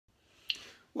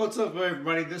What's up,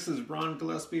 everybody? This is Ron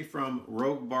Gillaspie from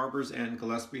Rogue Barbers and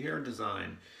Gillaspie Hair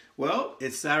Design. Well,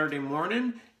 it's Saturday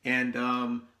morning, and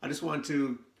I just want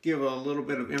to give a little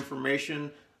bit of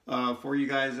information for you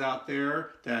guys out there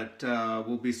that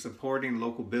will be supporting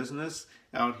local business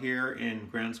out here in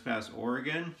Grants Pass,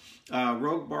 Oregon.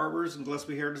 Rogue Barbers and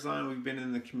Gillaspie Hair Design, we've been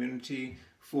in the community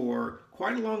for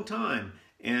quite a long time.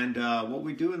 And what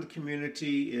we do in the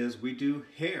community is we do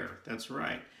hair. That's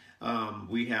right.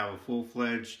 We have a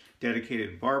full-fledged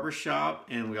dedicated barber shop,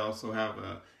 and we also have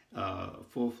a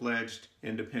full-fledged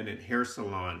independent hair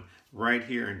salon right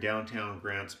here in downtown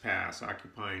Grants Pass,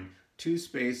 occupying 2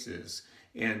 spaces.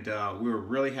 And we were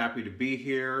really happy to be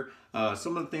here.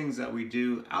 Some of the things that we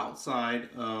do outside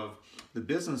of the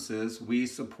businesses, we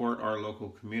support our local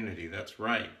community. That's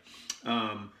right.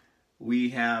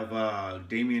 We have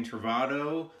Damian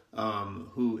Travado,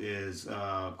 who is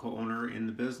co-owner in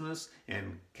the business,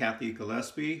 and Kathy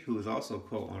Gillaspie, who is also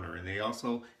co-owner, and they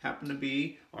also happen to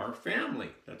be our family.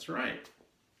 That's right.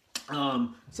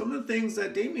 Some of the things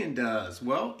that Damian does,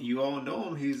 well, you all know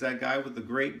him. He's that guy with the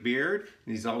great beard,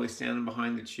 and he's always standing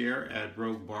behind the chair at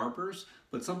Rogue Barbers.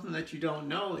 But something that you don't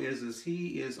know is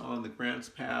he is on the Grants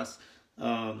Pass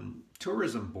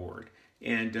tourism board.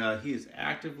 And he is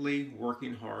actively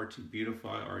working hard to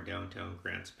beautify our downtown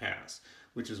Grants Pass,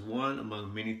 which is one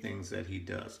among many things that he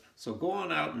does. So go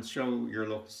on out and show your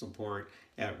local support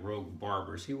at Rogue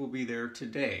Barbers. He will be there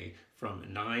today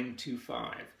from 9 to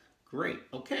 5. Great,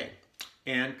 okay.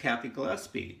 And Kathy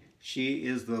Gillaspie, she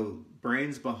is the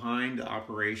brains behind the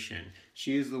operation.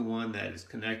 She is the one that is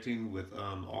connecting with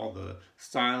all the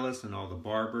stylists and all the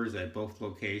barbers at both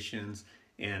locations,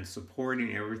 and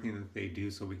supporting everything that they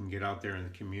do so we can get out there in the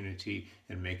community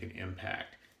and make an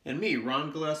impact. And me,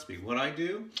 Ron Gillaspie, what I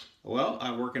do? Well,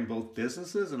 I work in both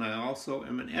businesses, and I also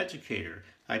am an educator.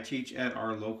 I teach at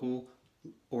our local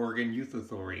Oregon Youth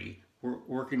Authority. We're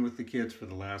working with the kids for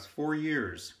the last 4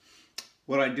 years.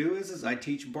 What I do is I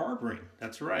teach barbering.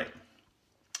 That's right.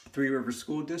 Three Rivers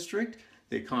School District,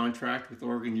 they contract with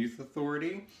Oregon Youth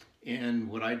Authority,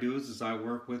 and what I do is I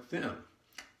work with them.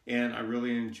 And I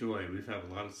really enjoy it. We've had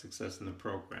a lot of success in the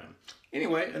program.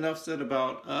 Anyway, enough said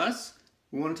about us.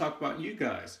 We want to talk about you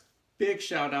guys. Big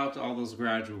shout out to all those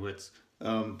graduates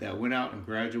that went out and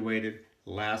graduated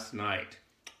last night.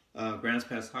 Grants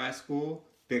Pass High School,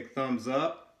 big thumbs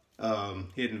up.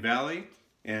 Hidden Valley,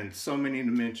 and so many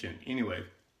to mention. Anyway,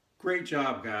 great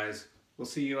job, guys. We'll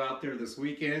see you out there this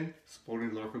weekend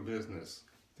supporting local business.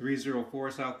 304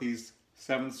 Southeast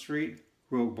 7th Street,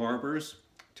 Rogue Barbers.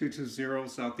 220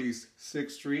 Southeast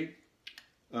 6th Street,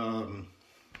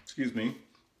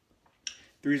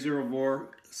 304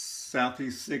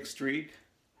 Southeast 6th Street,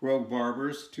 Rogue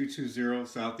Barbers, 220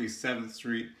 Southeast 7th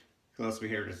Street, Gillaspie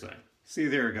Hair Design. See you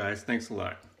there, guys. Thanks a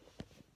lot.